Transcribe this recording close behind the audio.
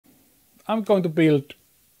I'm going to build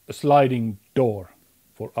a sliding door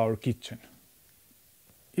for our kitchen.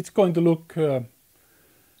 It's going to look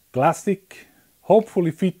classic,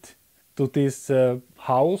 hopefully fit to this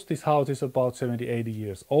house. This house is about 70-80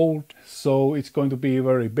 years old, so it's going to be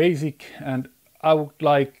very basic, and I would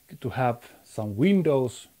like to have some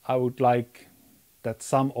windows. I would like that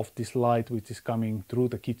some of this light which is coming through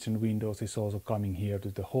the kitchen windows is also coming here to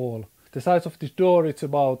the hall. The size of this door, it's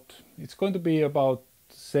going to be about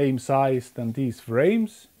the same size than these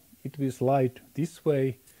frames. It will slide this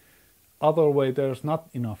way. Other way there's not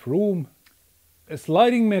enough room. A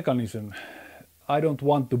sliding mechanism. I don't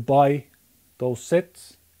want to buy those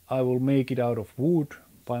sets. I will make it out of wood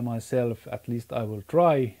by myself. At least I will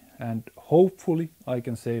try, and hopefully I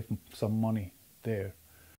can save some money there.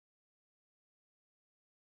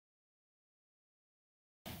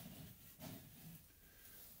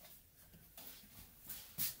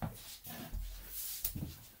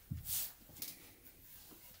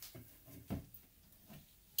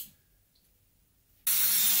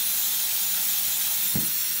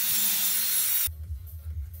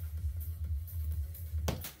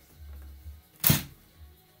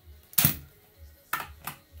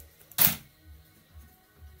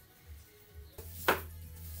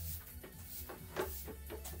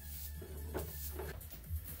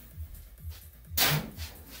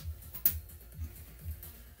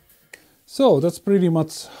 So that's pretty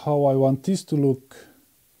much how I want this to look.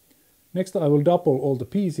 Next I will double all the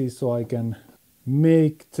pieces so I can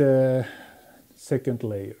make the second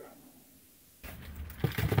layer.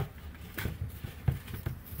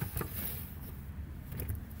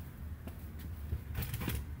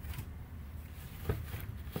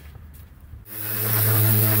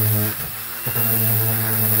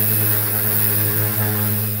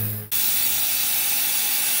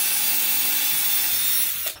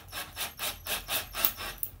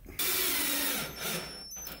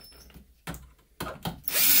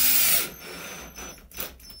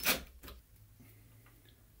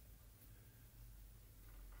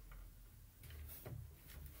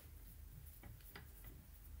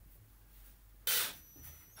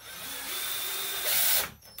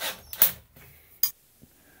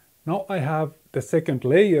 Now I have the second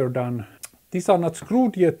layer done. These are not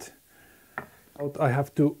screwed yet. I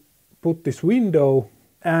have to put this window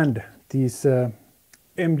and these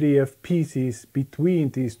MDF pieces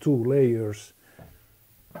between these two layers.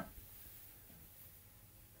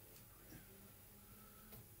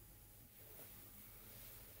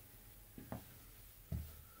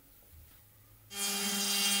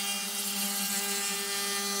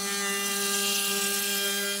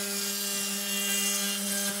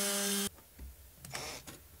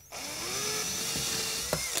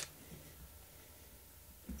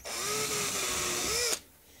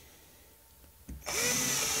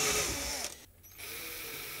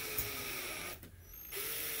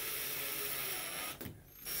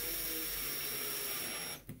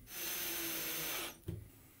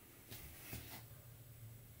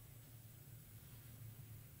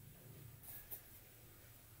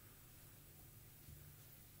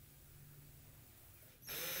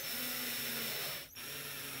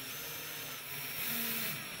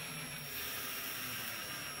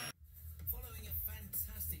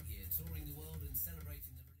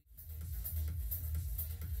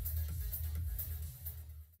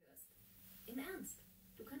 Im Ernst,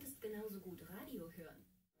 du könntest genauso gut Radio hören.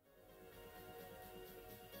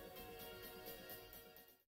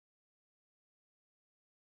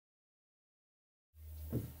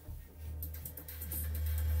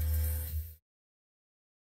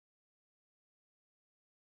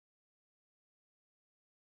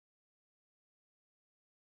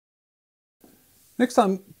 Next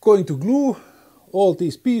I'm going to glue all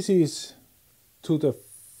these pieces to the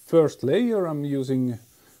first layer. I'm using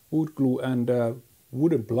wood glue and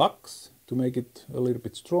wooden blocks to make it a little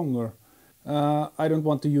bit stronger. I don't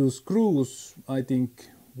want to use screws. I think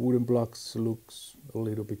wooden blocks looks a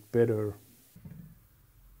little bit better.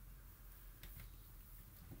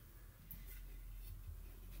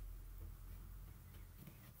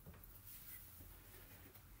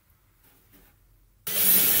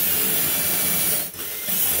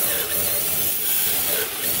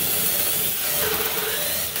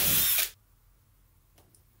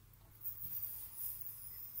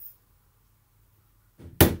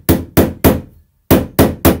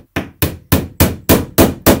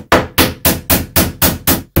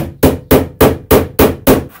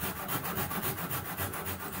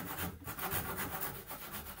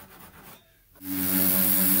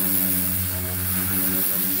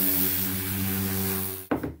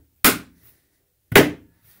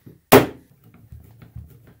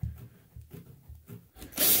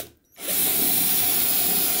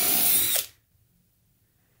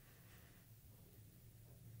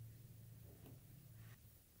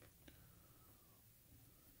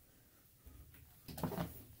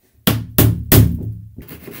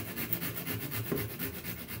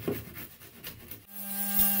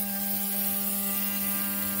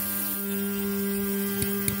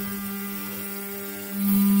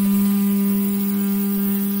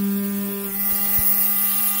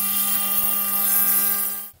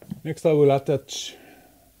 Next I will attach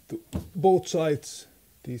to both sides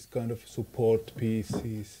these kind of support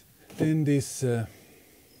pieces. Then this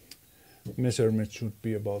measurement should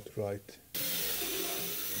be about right.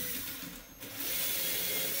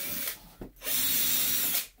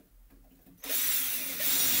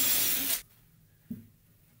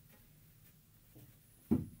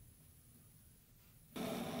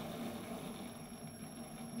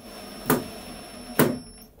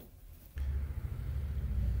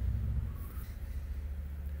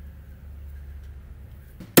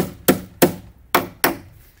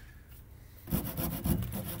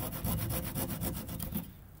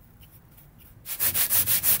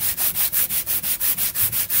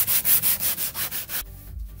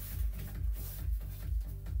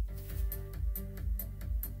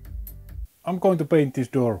 I'm going to paint this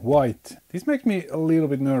door white. This makes me a little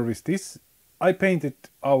bit nervous. I painted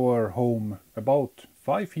our home about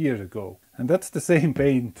 5 years ago, and that's the same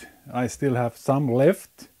paint. I still have some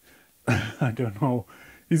left. I don't know,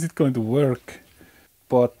 is it going to work?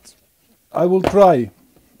 But I will try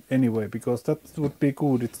anyway, because that would be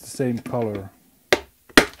good. It's the same color.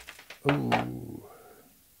 Ooh.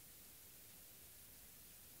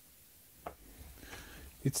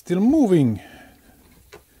 It's still moving.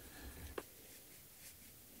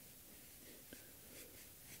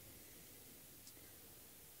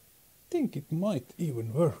 I think it might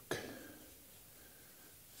even work.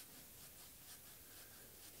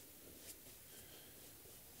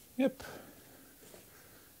 Yep,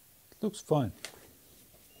 it looks fine.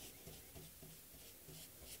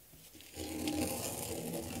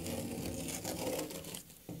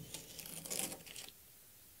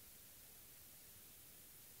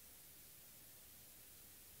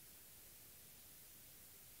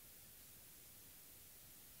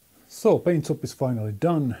 So paint job is finally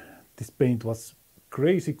done. This paint was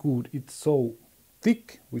crazy good. It's so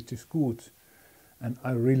thick, which is good, and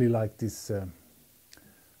I really like this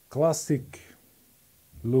classic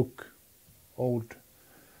look, old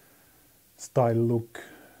style look.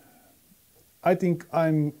 I think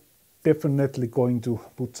I'm definitely going to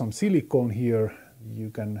put some silicone here. You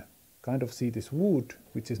can kind of see this wood,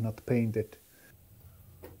 which is not painted.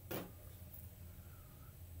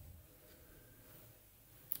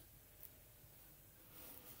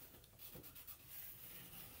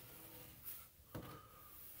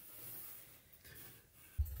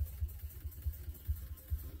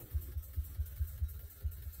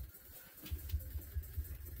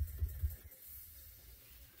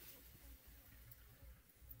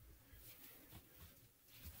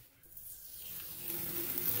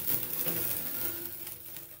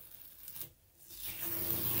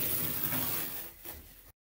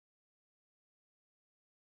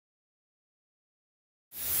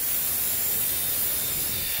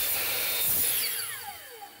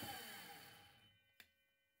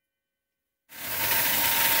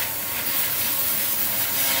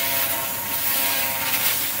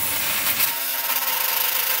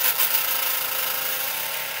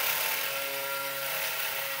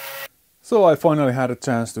 So I finally had a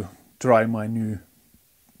chance to try my new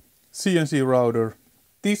CNC router.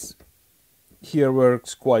 This here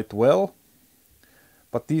works quite well,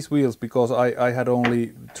 but these wheels, because I had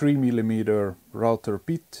only 3mm router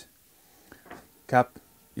bit, cap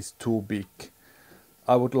is too big.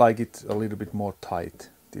 I would like it a little bit more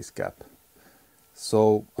tight, this cap.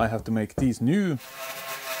 So I have to make these new.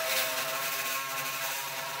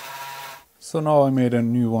 So now I made a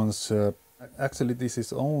new ones. Actually this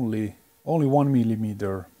is only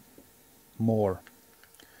 1mm more,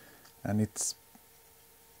 and it's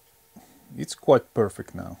quite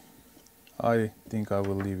perfect now. I think I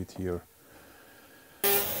will leave it here.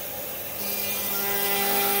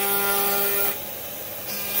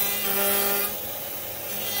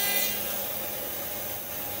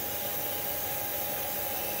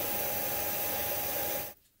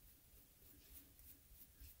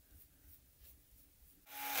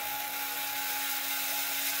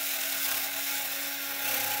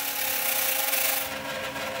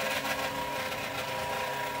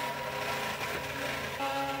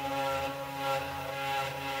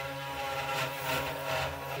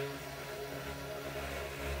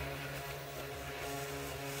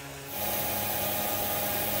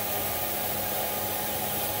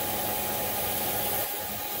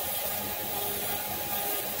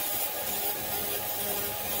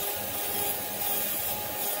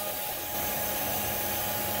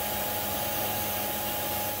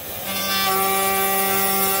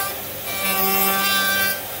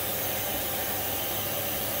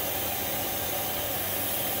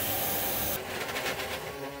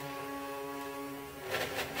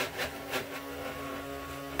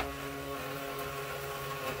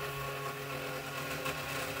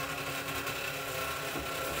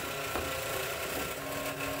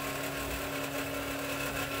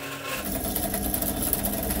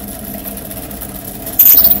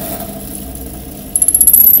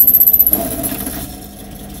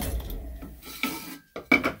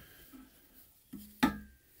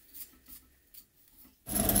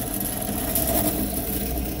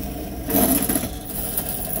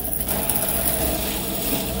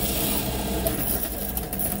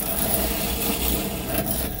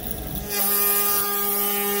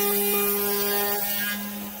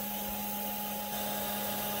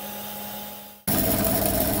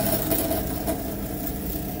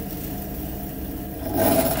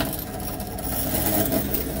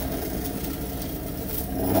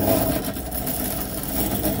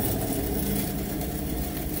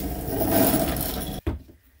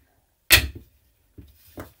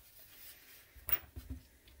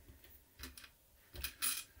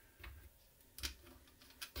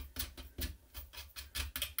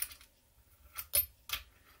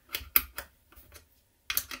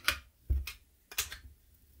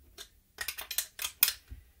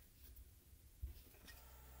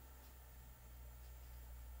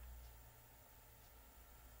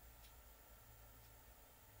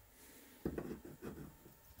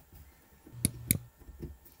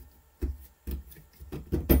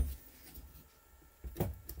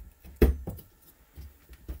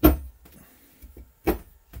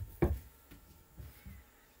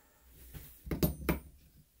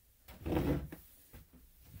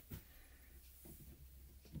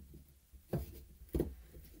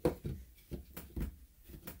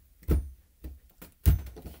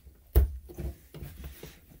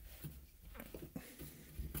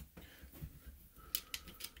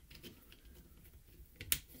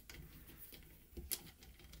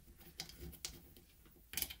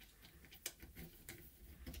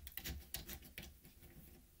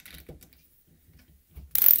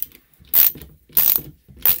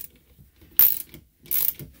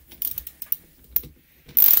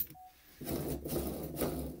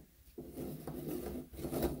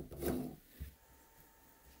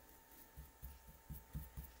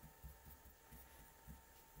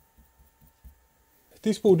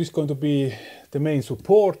 This wood is going to be the main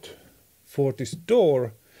support for this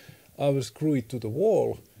door. I will screw it to the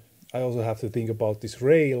wall. I also have to think about this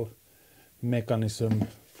rail mechanism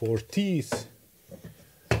for these.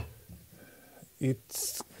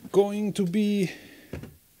 It's going to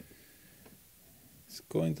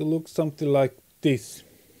look something like this.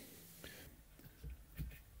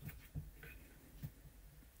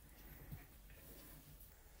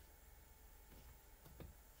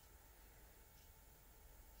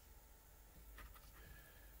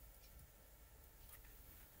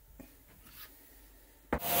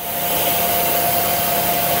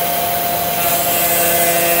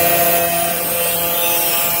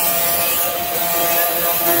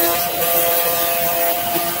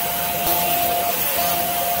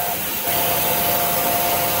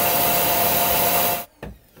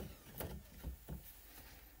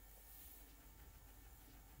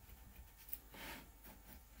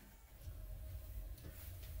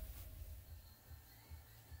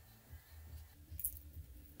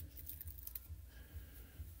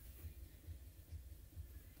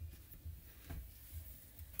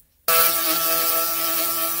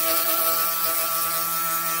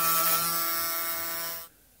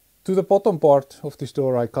 To the bottom part of this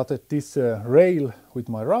door I cut this rail with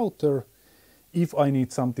my router if I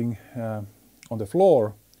need something on the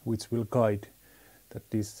floor which will guide that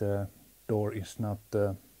this door is not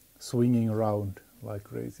swinging around like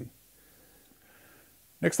crazy.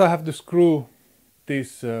 Next I have to screw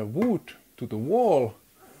this wood to the wall.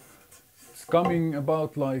 It's coming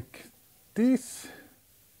about like this.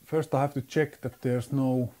 First I have to check that there's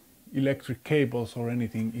no electric cables or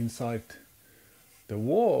anything inside the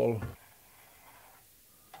wall.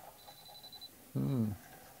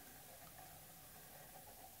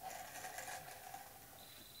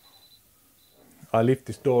 I lift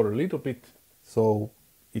this door a little bit so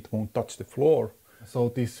it won't touch the floor. So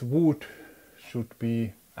this wood should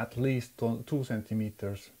be at least 2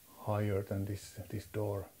 centimeters higher than this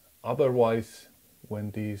door. Otherwise,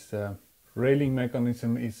 when this railing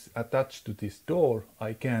mechanism is attached to this door,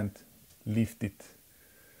 I can't lift it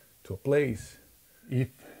to a place if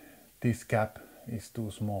this gap is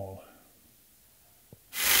too small.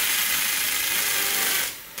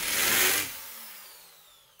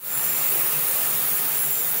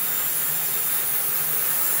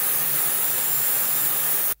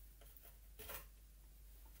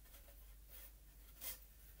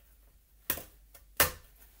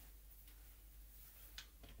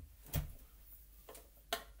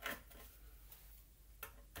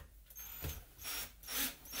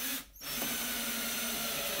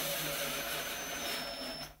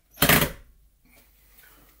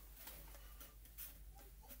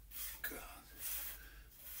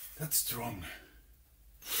 That's strong.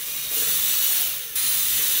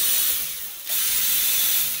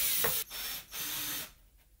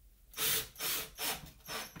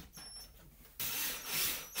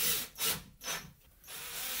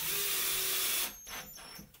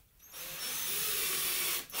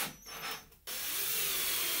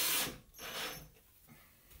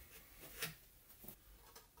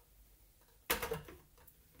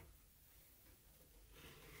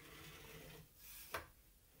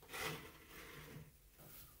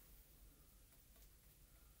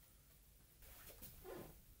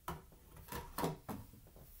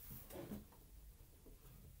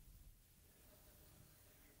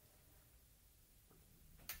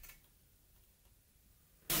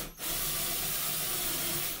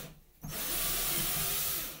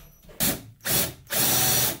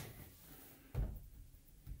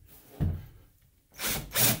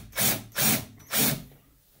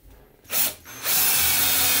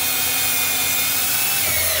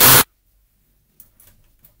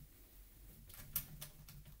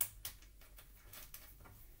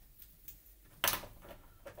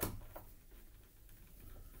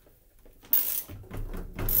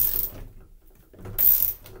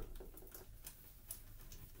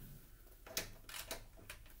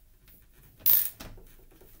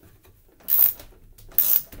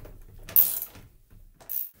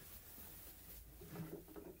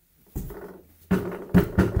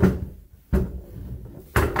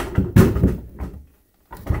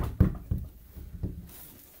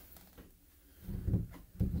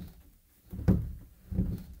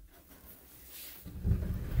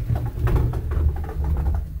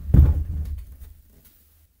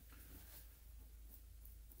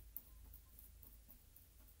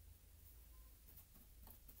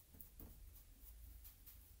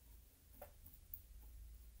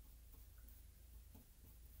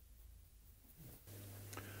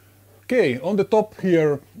 Okay, on the top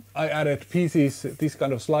here I added pieces, this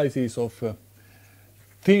kind of slices of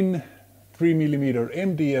thin 3mm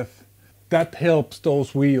MDF. That helps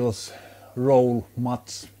those wheels roll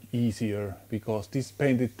much easier because this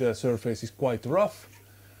painted surface is quite rough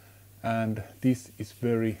and this is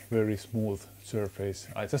very smooth surface.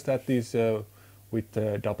 I just add this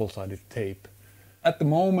with double-sided tape. At the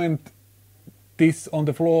moment this on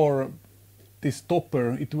the floor, this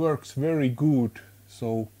stopper, it works very good,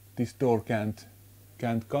 so this door can't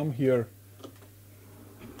come here.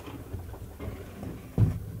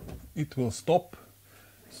 It will stop.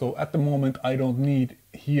 So at the moment I don't need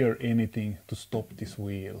here anything to stop this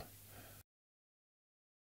wheel.